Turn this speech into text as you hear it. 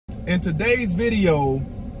In today's video,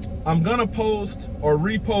 I'm gonna post or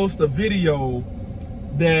repost a video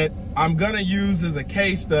that I'm gonna use as a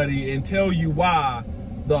case study and tell you why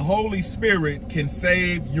the Holy Spirit can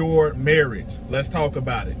save your marriage. Let's talk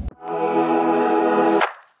about it.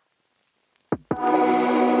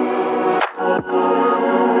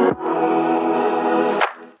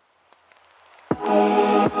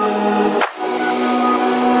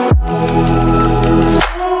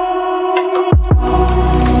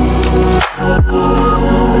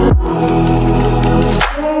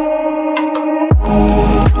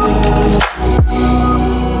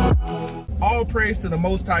 Praise to the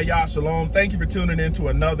Most High Yah Shalom. Thank you for tuning in to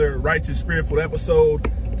another Righteous Spiritful episode.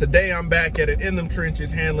 Today I'm back at it in them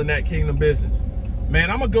trenches handling that kingdom business. Man,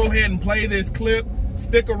 I'm going to go ahead and play this clip.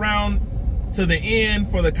 Stick around to the end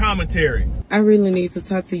for the commentary. I really need to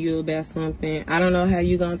talk to you about something. I don't know how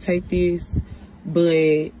you're going to take this,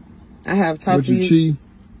 but I have talked to you. Cheat?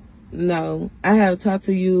 No, I have talked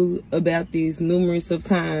to you about this numerous of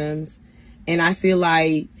times, and I feel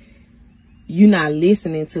like you're not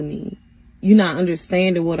listening to me. You're not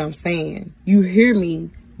understanding what I'm saying. You hear me,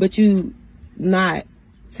 but you not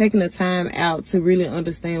taking the time out to really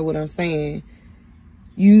understand what I'm saying.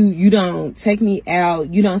 You don't take me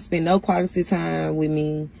out. You don't spend no quality time with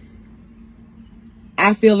me.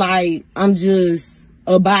 I feel like I'm just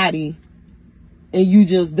a body and you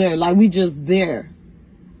just there. Like we just there.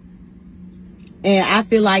 And I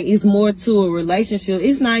feel like it's more to a relationship.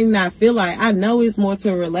 It's not even I feel like. I know it's more to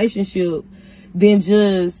a relationship than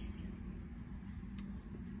just,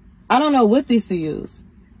 I don't know what this is,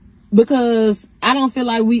 because I don't feel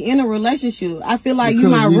like we in a relationship. I feel like you're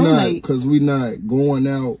my roommate. Because we not going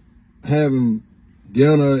out having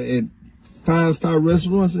dinner at five-star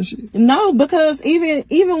restaurants and shit. No, because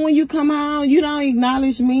even when you come home, you don't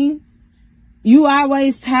acknowledge me. You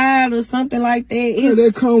always tired or something like that. Yeah,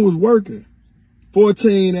 that come was working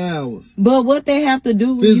 14 hours. But what they have to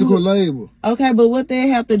do with physical labor. Okay, but what they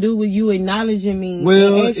have to do with you acknowledging me?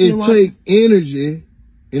 Well, it take energy.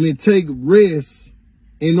 And it take rest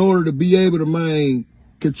in order to be able to,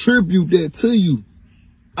 contribute that to you.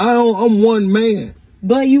 I'm one man.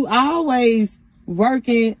 But you always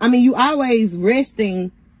working. I mean, you always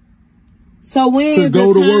resting. So when to is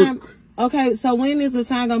go the to time, work? Okay, so when is the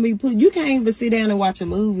time gonna be put? You can't even sit down and watch a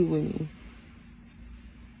movie with me.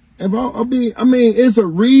 It's a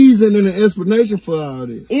reason and an explanation for all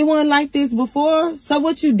this. It wasn't like this before. So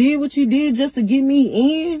what you did just to get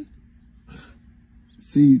me in?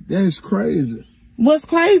 See, that's crazy. What's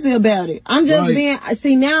crazy about it? I'm just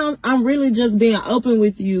now I'm really just being open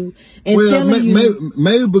with you and telling you.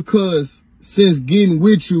 Maybe because since getting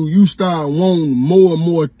with you, you start wanting more and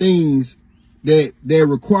more things that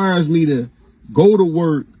requires me to go to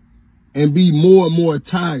work and be more and more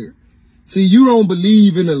tired. See, you don't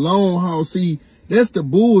believe in the long haul. See, that's the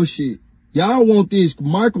bullshit. Y'all want this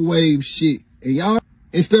microwave shit. And y'all,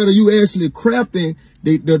 instead of you actually crafting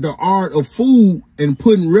the art of food and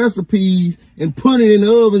putting recipes and putting it in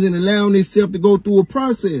the ovens and allowing itself to go through a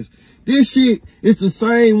process. This shit is the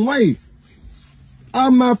same way.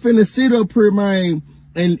 I'm not finna sit up here, man,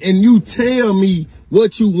 and you tell me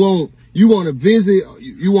what you want. You want to visit,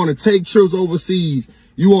 you want to take trips overseas,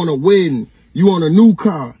 you want a wedding, you want a new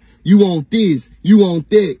car, you want this, you want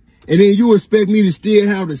that. And then you expect me to still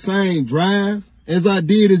have the same drive as I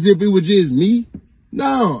did as if it was just me?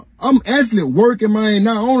 No, I'm actually working, man,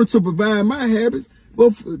 not only to provide my habits,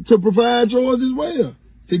 but to provide yours as well.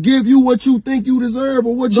 To give you what you think you deserve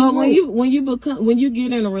or what you want. But when you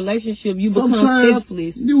get in a relationship, you become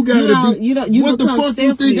selfless. You gotta be. What the fuck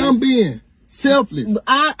you think I'm being? Selfless.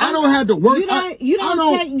 I don't have to work. You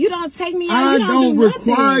don't take me out. I don't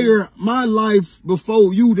require my life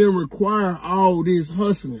before you didn't require all this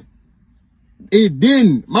hustling. It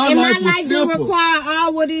didn't. My life was simple. Didn't require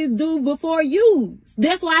all what it do before you.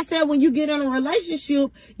 That's why I said when you get in a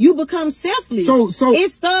relationship, you become selfless. So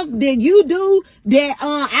it's stuff that you do that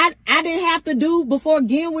I didn't have to do before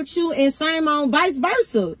getting with you, and same on vice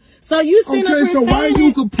versa. So you sit up here so why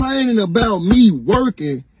you complaining about me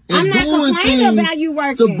working? I'm not complaining about you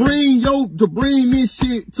working. To bring this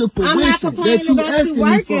shit to fruition. I'm not complaining about you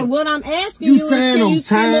working. What I'm asking you is, can you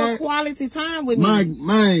spend more quality time with me?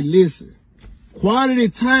 Man, listen. Quality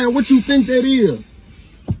time, what you think that is?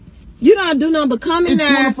 You don't do nothing but come in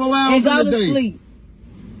there and go to day. Sleep.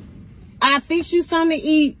 I fix you something to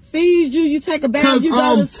eat, feed you, you take a bath, you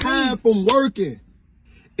go to sleep. I'm tired from working.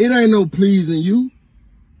 It ain't no pleasing you.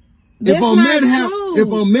 That's if I'm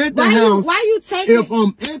at the house, why you taking? If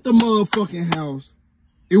I'm at the motherfucking house,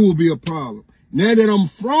 it will be a problem. Now that I'm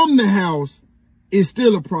from the house, it's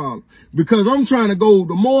still a problem. Because I'm trying to go,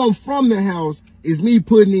 the more I'm from the house, is me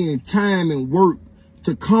putting in time and work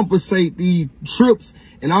to compensate these trips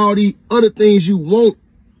and all these other things you want.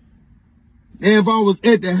 And if I was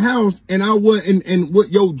at the house and I wasn't, and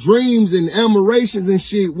what your dreams and admirations and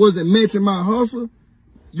shit wasn't matching my hustle,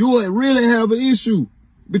 you would really have an issue.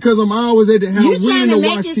 Because I'm always at the house you trying to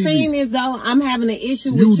make watch it TV. Seem as though I'm having an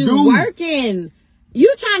issue with you working.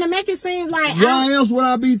 You trying to make it seem like why else would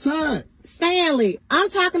I be tired? Stanley, I'm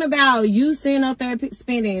talking about you sitting up there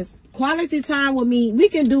spending quality time with me. We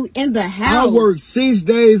can do in the house. I work 6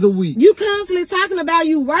 days a week. You constantly talking about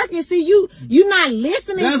you working. See, you not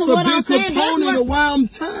listening to what I'm saying. That's a big component of why I'm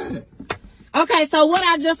tired. Okay, so what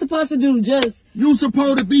I just supposed to do? You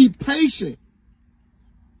supposed to be patient,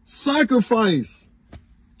 sacrifice,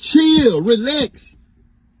 chill, relax.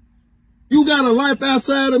 You got a life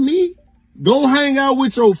outside of me. Go hang out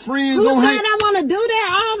with your friends. Who said I want to do that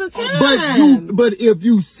all the time? But if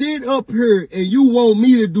you sit up here and you want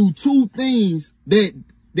me to do two things that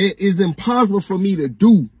is impossible for me to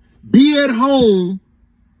do, be at home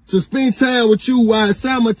to spend time with you while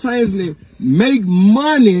simultaneously make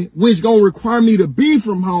money, which gonna require me to be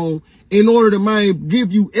from home in order to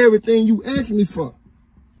give you everything you ask me for.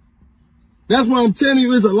 That's why I'm telling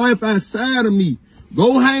you, it's a life outside of me.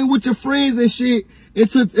 Go hang with your friends and shit.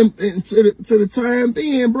 To the time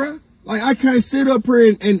being, bruh. Like, I can't sit up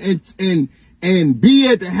here and be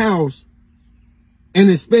at the house and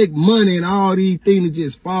expect money and all these things to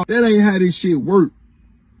just fall. That ain't how this shit work.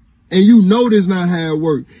 And you know that's not how it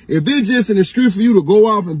work. If it's just an excuse for you to go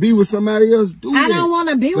off and be with somebody else, do that. I don't want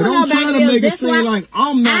to be with nobody else. But I'm trying to make it seem like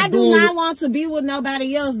I'm not doing it. I do not want to be with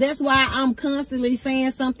nobody else. That's why I'm constantly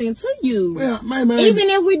saying something to you. Well, man. Even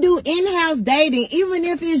if we do in-house dating, even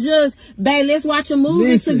if it's just, babe, let's watch a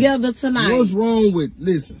movie together tonight. What's wrong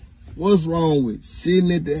with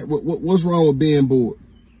sitting at the, what's wrong with being bored?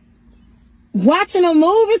 Watching a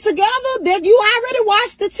movie together that you already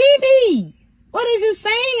watched the TV. What is you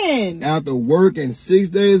saying? After working 6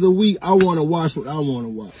 days a week, I want to watch what I want to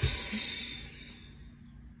watch.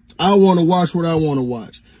 I want to watch what I want to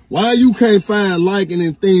watch. Why you can't find liking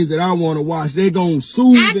in things that I want to watch? They gonna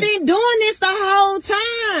soothe. I've been doing this the whole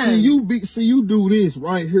time. See, you do this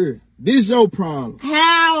right here. This your problem.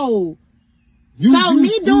 How?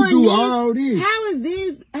 Me doing all this. How is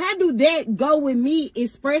this? How do that go with me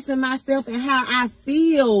expressing myself and how I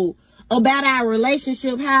feel about our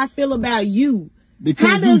relationship, how I feel about you? Because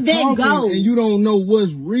how does that go? And you don't know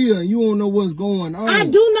what's real and you don't know what's going on. I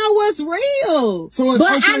do know what's real. So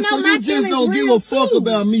you just don't give a fuck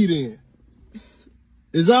about me then.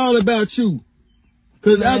 It's all about you.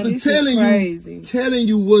 Because after telling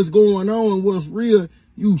you what's going on and what's real,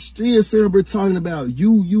 you still simply talking about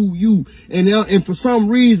you. And for some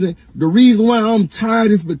reason, the reason why I'm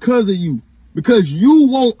tired is because of you. Because you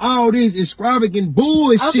want all this extravagant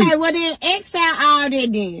bullshit. Okay, well then exile all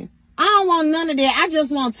that then. I don't want none of that. I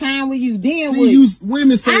just want time with you. Then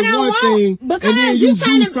women say one thing and then you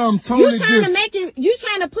do something totally different. You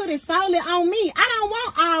trying to put it solely on me. I don't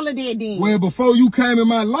want all of that then. Well, before you came in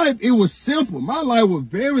my life, it was simple. My life was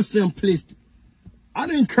very simplistic. I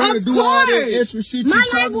didn't care to do all that extra shit. My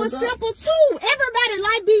life was simple too. Everybody's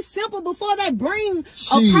life be simple before they bring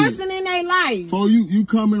a person in their life. For you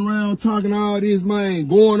coming around talking all this, man,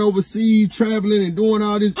 going overseas, traveling and doing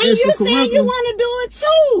all this extra you saying you want to do it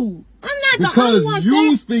too. I'm not the only one. Because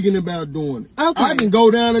you speaking about doing it. Okay. I can go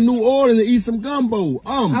down to New Orleans and eat some gumbo.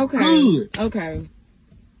 I'm good. Okay.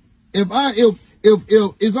 If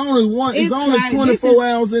it's only 24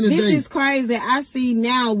 hours in a day. This is crazy. I see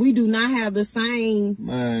now we do not have the same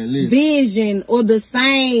vision or the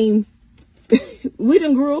same. We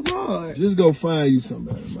done grew apart. Just go find you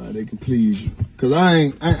somebody, man, that can please you. Cause I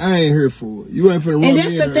ain't here for it. You ain't finna run. And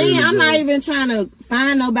that's the thing. I'm not even trying to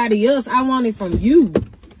find nobody else. I want it from you.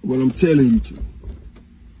 Well, I'm telling you to.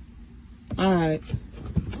 All right.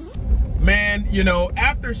 Man,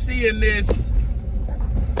 after seeing this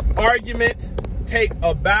argument take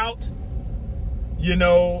about,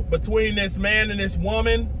 between this man and this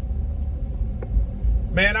woman,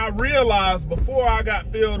 man, I realized before I got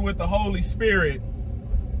filled with the Holy Spirit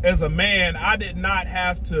as a man, I did not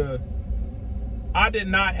have the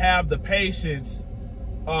patience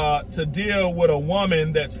to deal with a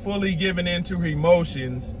woman that's fully given into her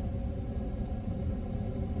emotions.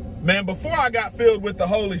 Man, before I got filled with the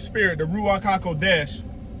Holy Spirit, the Ruach HaKodesh,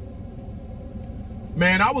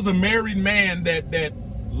 man, I was a married man that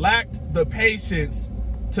lacked the patience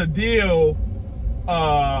to deal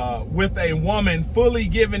with a woman fully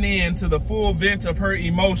given in to the full vent of her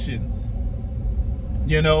emotions.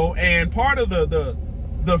 And part of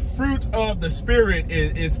the fruit of the Spirit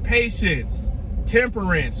is patience,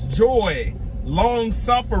 temperance, joy, long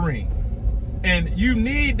suffering. And you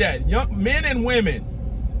need that. Young men and women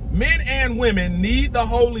need the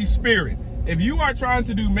Holy Spirit. If you are trying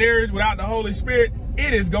to do marriage without the Holy Spirit,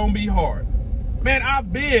 it is going to be hard. Man,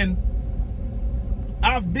 I've been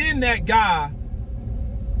that guy,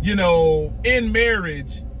 you know, in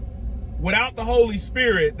marriage without the Holy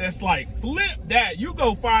Spirit that's like, flip that. You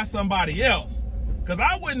go find somebody else. Because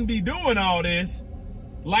I wouldn't be doing all this,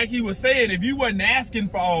 like he was saying, if you wasn't asking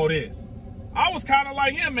for all this. I was kind of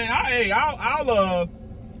like him, man.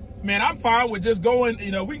 Man, I'm fine with just going,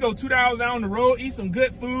 you know, we go 2 hours down the road, eat some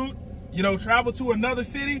good food, you know, travel to another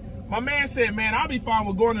city. My man said, man, I'll be fine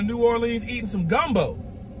with going to New Orleans, eating some gumbo.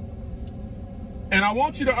 And I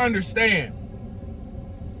want you to understand,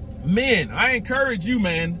 men, I encourage you,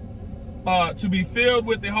 man, to be filled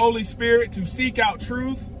with the Holy Spirit, to seek out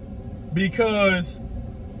truth, because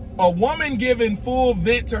a woman giving full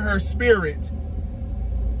vent to her spirit,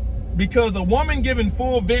 because a woman giving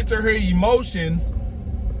full vent to her emotions,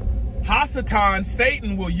 Hasatan,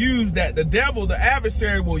 Satan will use that. The devil, the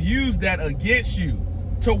adversary, will use that against you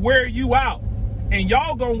to wear you out. And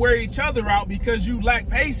y'all gonna wear each other out because you lack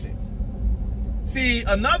patience. See,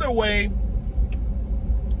 another way,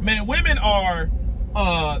 man, women are,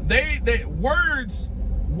 they words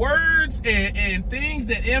and things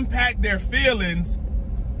that impact their feelings,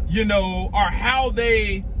 you know, are how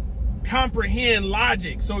they comprehend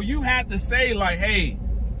logic. So you have to say like, hey,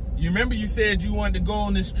 you remember you said you wanted to go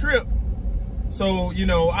on this trip. So, you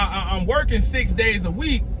know, I'm working 6 days a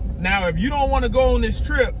week. Now, if you don't want to go on this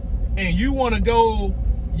trip and you want to go,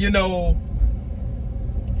 you know,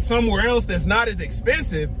 somewhere else that's not as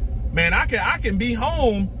expensive, man, I can be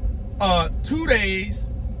home 2 days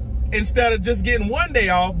instead of just getting 1 day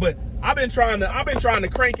off. But I've been trying to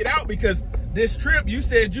crank it out, because this trip, you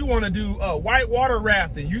said you want to do whitewater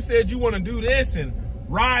rafting. You said you want to do this and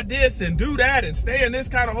ride this and do that and stay in this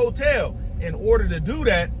kind of hotel. In order to do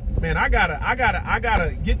that, man, I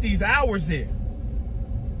gotta get these hours in.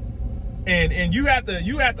 And you have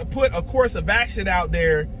to put a course of action out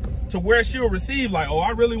there to where she'll receive like, oh,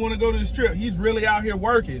 I really want to go to this trip. He's really out here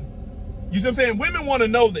working. You see what I'm saying? Women want to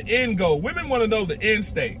know the end goal. Women want to know the end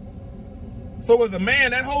state. So as a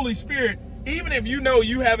man, that Holy Spirit, even if you know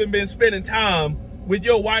you haven't been spending time with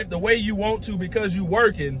your wife the way you want to because you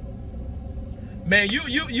working, man,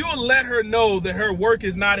 you'll let her know that her work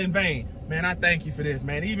is not in vain. Man, I thank you for this,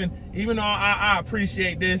 man. Even though I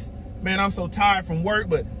appreciate this, man, I'm so tired from work,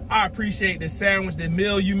 but I appreciate this sandwich, this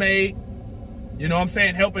meal you made. You know what I'm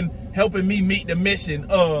saying? Helping me meet the mission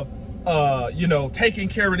of, you know, taking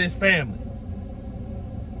care of this family.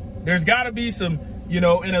 There's got to be some, you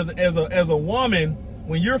know, and as a woman,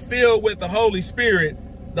 when you're filled with the Holy Spirit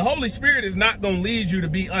is not going to lead you to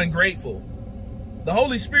be ungrateful. The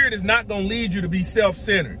Holy Spirit is not going to lead you to be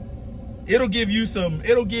self-centered. It'll give you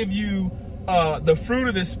the fruit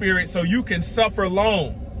of the Spirit so you can suffer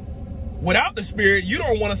long. Without the Spirit, you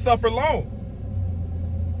don't want to suffer long.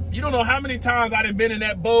 You don't know how many times I've been in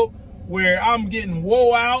that boat where I'm getting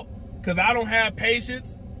wore out because I don't have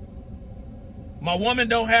patience. My woman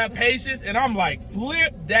don't have patience, and I'm like,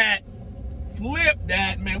 flip that,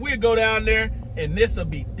 man. We'll go down there and this'll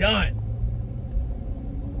be done.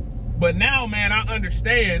 But now, man, I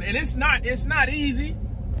understand, and it's not easy.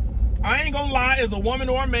 I ain't gonna lie, as a woman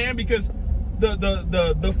or a man, because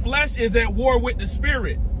the flesh is at war with the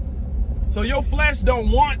spirit. So your flesh don't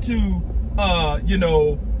want to, you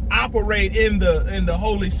know, operate in the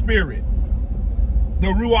Holy Spirit, the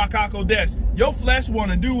Ruach HaKodesh. Your flesh want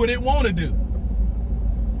to do what it want to do.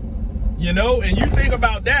 You know, and you think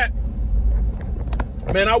about that,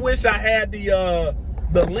 man. I wish I had the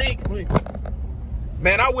link.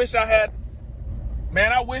 Man, I wish I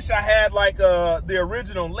had like the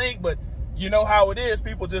original link, but you know how it is.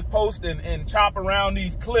 People just post and chop around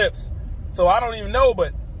these clips. So I don't even know,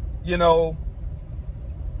 but you know,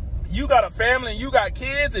 you got a family and you got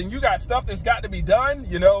kids and you got stuff that's got to be done.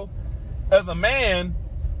 You know, as a man,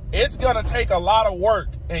 it's going to take a lot of work,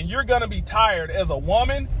 and you're going to be tired as a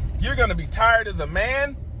woman. You're going to be tired as a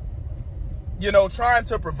man, you know, trying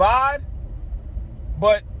to provide.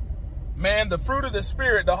 But man, the fruit of the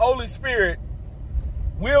Spirit, the Holy Spirit,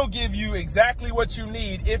 will give you exactly what you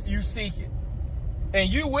need if you seek it. And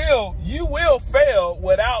you will fail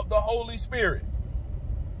without the Holy Spirit.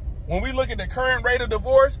 When we look at the current rate of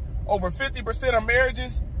divorce, over 50% of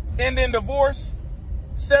marriages end in divorce.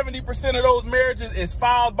 70% of those marriages is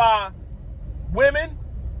filed by women.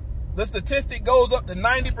 The statistic goes up to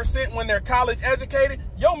 90% when they're college educated.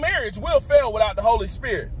 Your marriage will fail without the Holy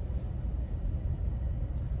Spirit.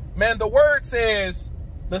 Man, the word says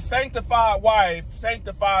the sanctified wife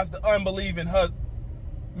sanctifies the unbelieving husband.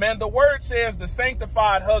 Man, the word says the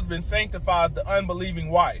sanctified husband sanctifies the unbelieving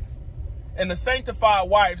wife. And the sanctified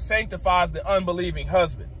wife sanctifies the unbelieving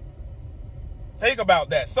husband. Think about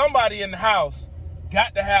that. Somebody in the house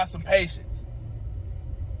got to have some patience.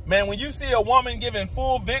 Man, when you see a woman giving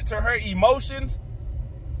full vent to her emotions,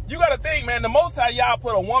 you got to think, man, the Most High Yah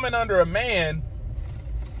put a woman under a man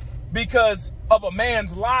because of a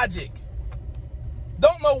man's logic.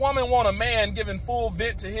 Don't no woman want a man giving full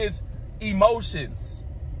vent to his emotions.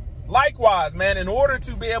 Likewise, man, in order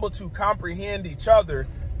to be able to comprehend each other,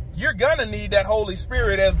 you're going to need that Holy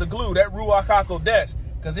Spirit as the glue, that Ruach HaKodesh,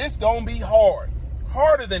 because it's going to be hard,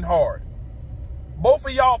 harder than hard. Both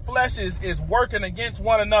of y'all fleshes is working against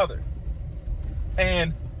one another.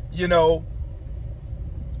 And, you know,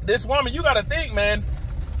 this woman, you got to think, man,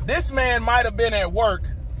 this man might have been at work,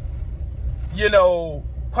 you know,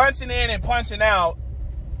 punching in and punching out,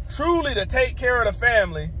 truly to take care of the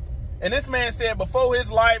family. And this man said before this,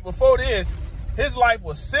 his life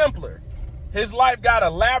was simpler. His life got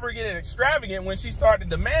elaborate and extravagant when she started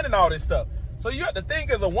demanding all this stuff. So you have to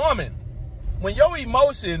think as a woman, when your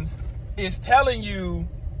emotions is telling you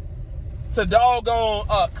to doggone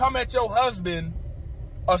come at your husband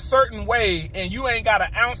a certain way and you ain't got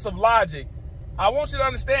an ounce of logic, I want you to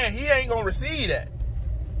understand he ain't going to receive that.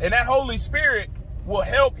 And that Holy Spirit will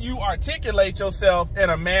help you articulate yourself in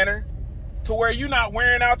a manner to where you're not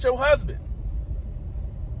wearing out your husband.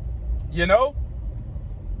 You know?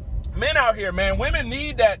 Men out here, man, women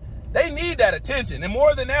need that. They need that attention. And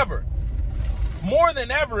more than ever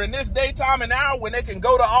in this daytime and hour when they can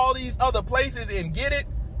go to all these other places and get it,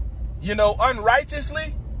 you know,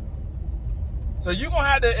 unrighteously. So you're going to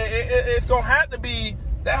have to, it's going to have to be,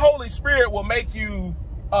 that Holy Spirit will make you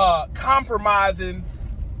compromising,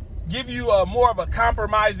 give you a more of a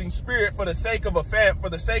compromising spirit for the sake of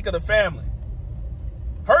the family.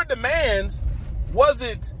 Her demands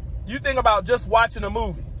wasn't, you think about just watching a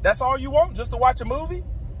movie. That's all you want, just to watch a movie?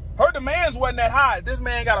 Her demands wasn't that high. This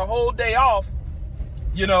man got a whole day off,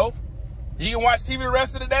 you know. He can watch TV the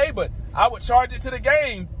rest of the day, but I would charge it to the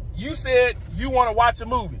game. You said you want to watch a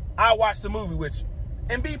movie. I'll watch the movie with you.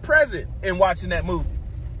 And be present in watching that movie.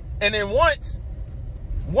 And then once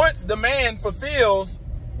the man fulfills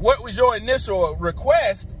what was your initial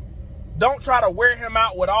request, don't try to wear him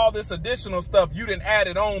out with all this additional stuff you didn't add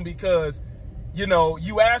it on because, you know,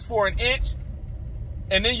 you asked for an inch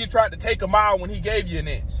and then you tried to take a mile when he gave you an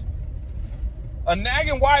inch. A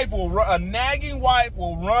nagging wife will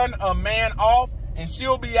run a man off, and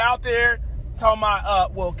she'll be out there talking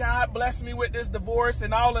about, well, God bless me with this divorce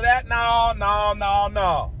and all of that. No.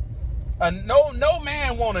 No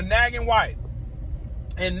man want a nagging wife.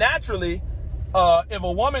 And naturally, if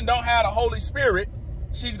a woman don't have the Holy Spirit,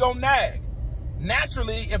 she's gonna nag.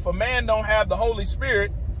 Naturally, if a man don't have the Holy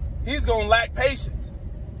Spirit, he's gonna lack patience.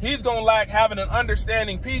 He's gonna lack having an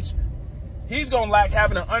understanding peach. He's gonna lack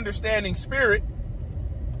having an understanding spirit,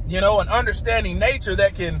 you know, an understanding nature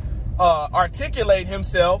that can articulate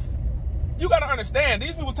himself. You got to understand,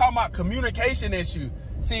 these people talking about communication issue.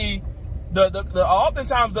 See,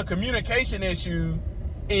 oftentimes the communication issue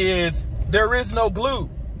is there is no glue.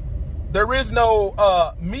 There is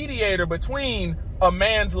no mediator between a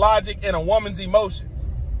man's logic and a woman's emotions.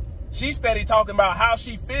 She's steady talking about how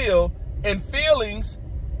she feel, and feelings,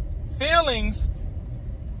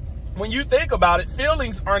 when you think about it,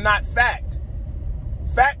 feelings are not fact.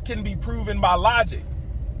 Fact can be proven by logic.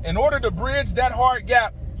 In order to bridge that hard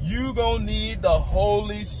gap, you gonna need the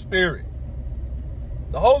Holy Spirit.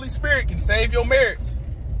 The Holy Spirit can save your marriage.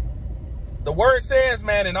 The word says,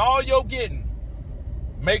 man, in all you're getting,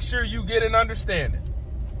 make sure you get an understanding.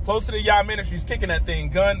 Closer to Yah Ministries, kicking that thing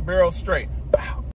gun barrel straight. Bow.